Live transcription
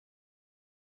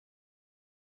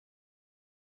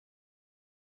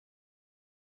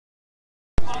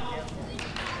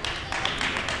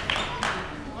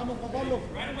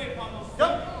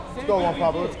go, Juan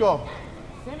Pablo. Let's go.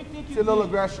 See a little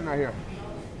aggression right here.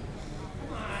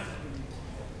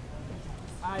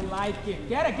 I like it.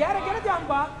 Get it down,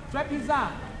 Bob. Trap his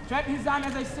arm. Trap his arm,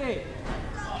 as I say.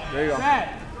 There you go.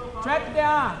 Trap the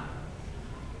arm.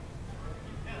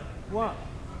 One.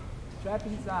 Trap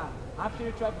his arm. After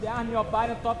you trap the arm, your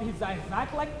body on top of his arm.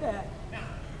 Exactly like that.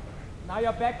 Now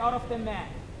you're back out of the mat.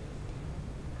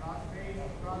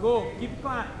 Go. Keep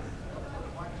climbing.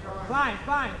 Climb.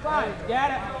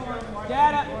 Get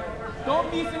it.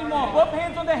 Don't miss anymore. Both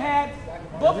hands on the head.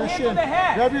 Both hands on the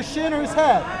head. Grab your shin or his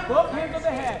head. Both hands on the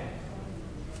head.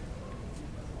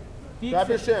 Grab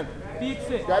your shin. Fix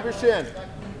it. Grab your shin.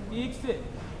 Fix it.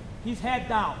 His head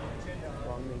down.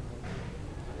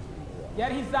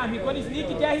 Get his arm. He's going to sneak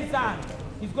and get his arm.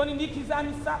 He's going to nick his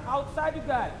arm outside, you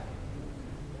guys.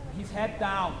 His head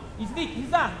down. He's nick.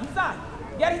 His arm.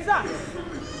 Get his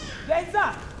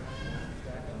arm.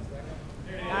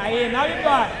 Aí, now you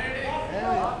got it.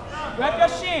 Grab your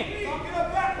shin.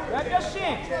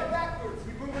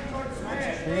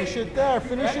 Finish it there.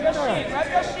 Finish it there. Grab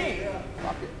your shin.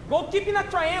 Go keep in a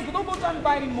triangle. Don't go trying to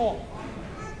bite anymore.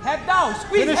 Head down.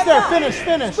 Squeeze. Finish head there. down.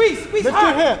 Finish. Squeeze Lift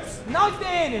hard. your hips. Now it's the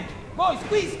energy. Go,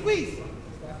 squeeze.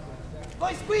 Go,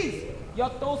 squeeze. Your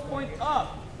toes point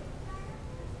up.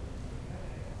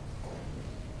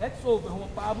 That's over, Juan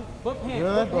Pablo. Both hands.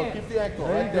 Good. Go. Keep the ankle.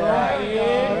 Right there.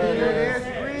 There it is.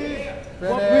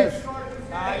 Breathe. Finish.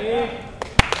 Aí.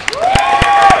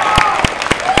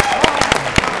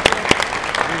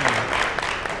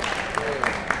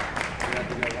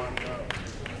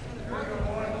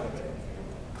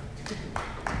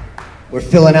 We're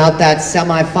filling out that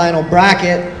semifinal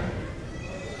bracket.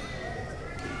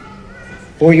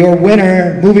 For your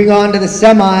winner, moving on to the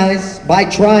semis by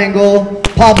triangle,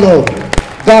 Pablo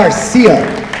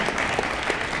Garcia.